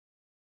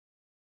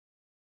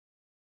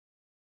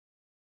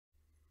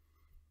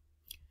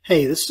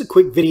Hey, this is a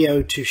quick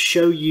video to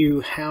show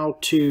you how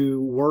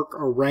to work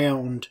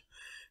around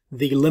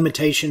the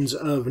limitations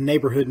of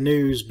neighborhood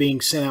news being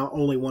sent out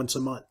only once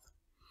a month.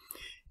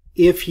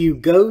 If you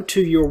go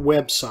to your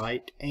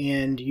website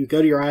and you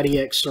go to your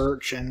IDX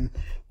search and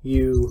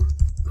you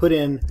put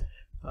in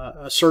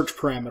a search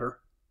parameter,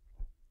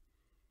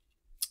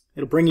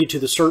 it'll bring you to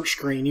the search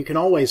screen. You can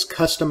always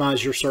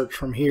customize your search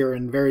from here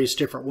in various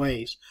different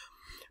ways.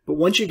 But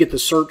once you get the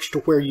search to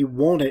where you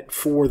want it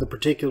for the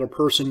particular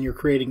person you're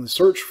creating the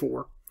search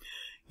for,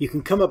 you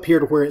can come up here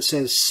to where it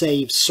says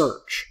Save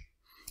Search.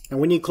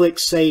 And when you click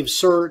Save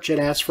Search, it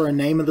asks for a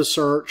name of the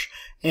search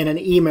and an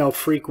email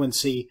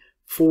frequency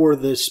for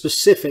the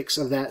specifics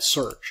of that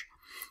search.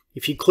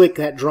 If you click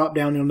that drop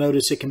down, you'll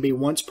notice it can be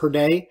once per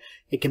day,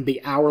 it can be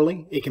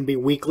hourly, it can be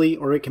weekly,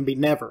 or it can be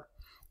never.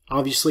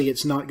 Obviously,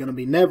 it's not going to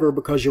be never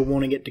because you're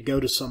wanting it to go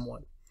to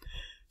someone.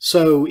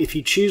 So if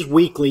you choose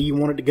weekly, you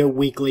want it to go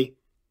weekly.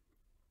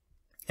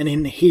 And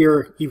in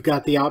here, you've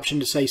got the option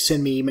to say,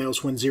 send me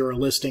emails when 0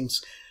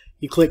 listings.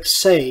 You click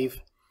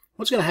save.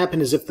 What's going to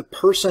happen is if the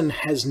person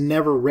has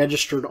never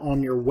registered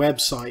on your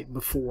website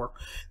before,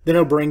 then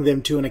it'll bring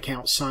them to an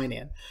account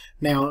sign-in.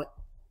 Now,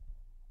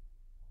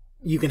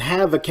 you can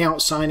have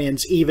account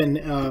sign-ins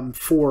even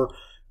for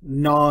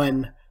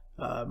non-Moxi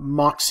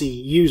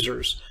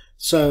users.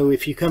 So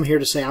if you come here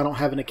to say, I don't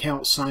have an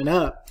account sign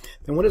up,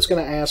 then what it's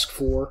going to ask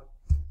for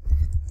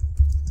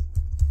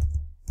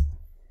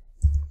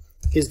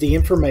is the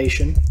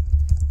information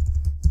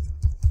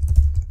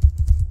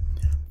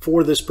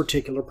for this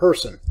particular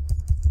person.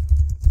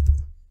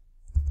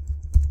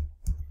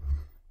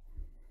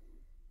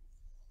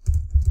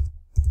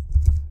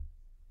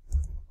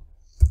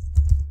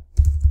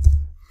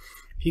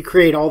 If you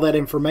create all that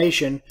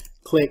information,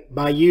 click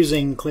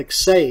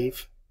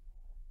Save,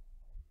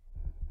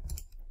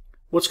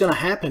 what's going to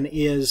happen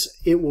is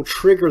it will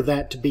trigger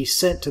that to be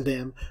sent to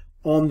them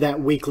on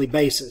that weekly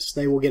basis.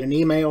 They will get an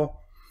email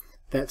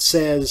that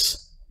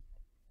says,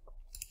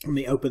 let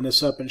me open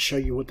this up and show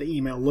you what the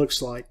email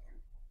looks like.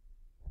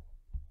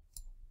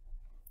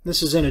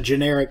 This is in a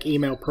generic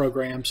email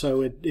program,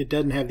 so it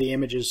doesn't have the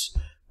images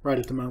right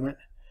at the moment.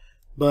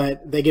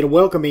 But they get a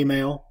welcome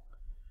email,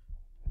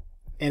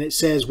 and it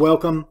says,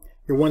 welcome,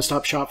 your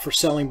one-stop shop for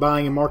selling,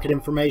 buying, and market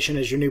information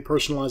as your new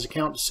personalized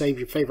account to save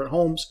your favorite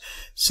homes,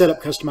 set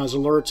up customized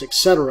alerts,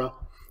 etc.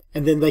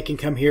 And then they can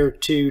come here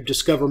to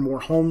discover more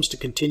homes to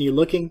continue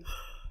looking,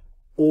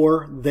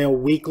 or they'll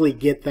weekly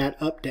get that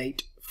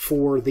update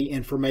for the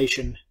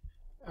information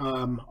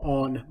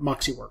on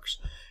MoxiWorks.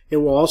 It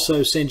will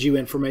also send you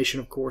information,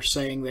 of course,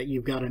 saying that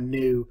you've got a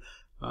new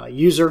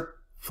user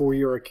for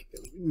your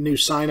new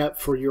sign up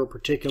for your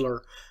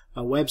particular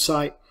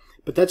website.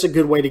 But that's a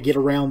good way to get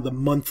around the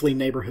monthly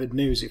neighborhood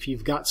news. If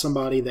you've got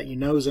somebody that you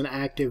know is an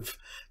active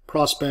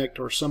prospect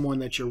or someone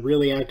that you're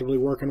really actively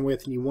working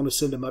with and you want to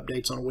send them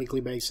updates on a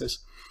weekly basis,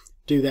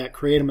 do that.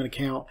 Create them an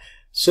account.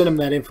 Send them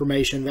that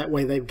information. That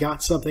way they've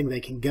got something they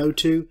can go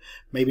to.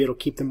 Maybe it'll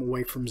keep them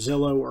away from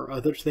Zillow or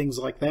other things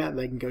like that.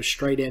 They can go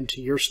straight into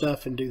your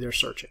stuff and do their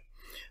searching.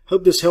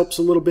 Hope this helps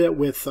a little bit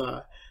with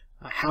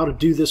how to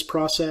do this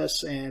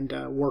process and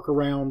work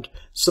around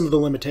some of the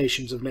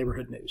limitations of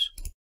neighborhood news.